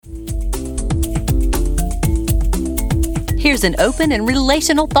here's an open and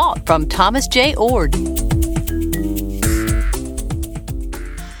relational thought from Thomas J. Oord.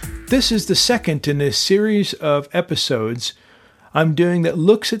 This is the second in a series of episodes I'm doing that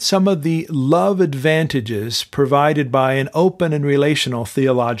looks at some of the love advantages provided by an open and relational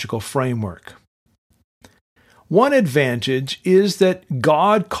theological framework. One advantage is that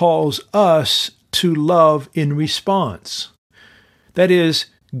God calls us to love in response. That is,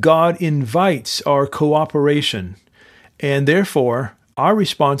 God invites our cooperation, and therefore our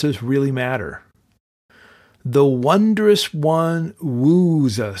responses really matter. The wondrous one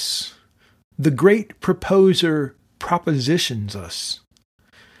woos us. The great proposer propositions us.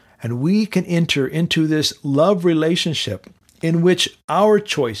 And we can enter into this love relationship in which our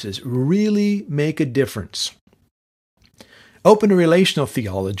choices really make a difference. Open relational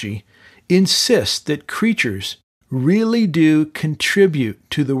theology insists that creatures really do contribute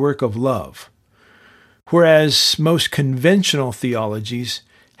to the work of love, whereas most conventional theologies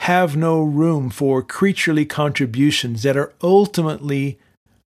have no room for creaturely contributions that are ultimately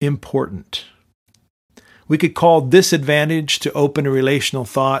important. We could call this advantage to open a relational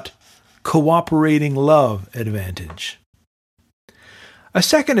thought cooperating love advantage. A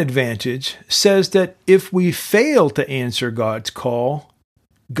second advantage says that if we fail to answer God's call,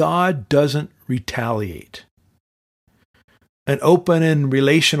 God doesn't retaliate. An open and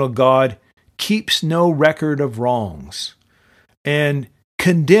relational God keeps no record of wrongs and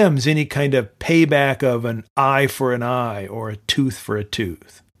condemns any kind of payback of an eye for an eye or a tooth for a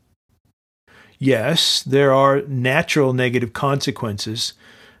tooth. Yes, there are natural negative consequences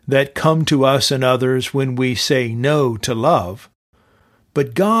that come to us and others when we say no to love,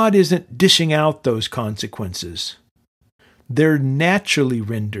 but God isn't dishing out those consequences. They're naturally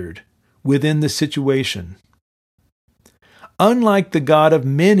rendered within the situation. Unlike the God of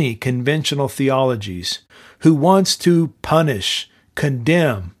many conventional theologies, who wants to punish,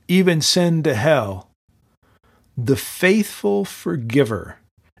 condemn, even send to hell, the faithful forgiver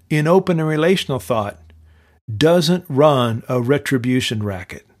in open and relational thought doesn't run a retribution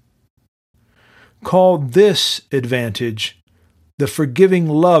racket. Call this advantage the forgiving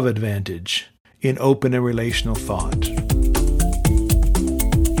love advantage in open and relational thought.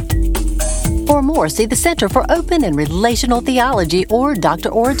 For more, see the Center for Open and Relational Theology or Dr.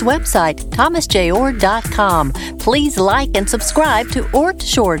 Oord's website, thomasjoord.com. Please like and subscribe to Oord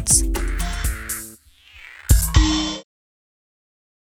Shorts.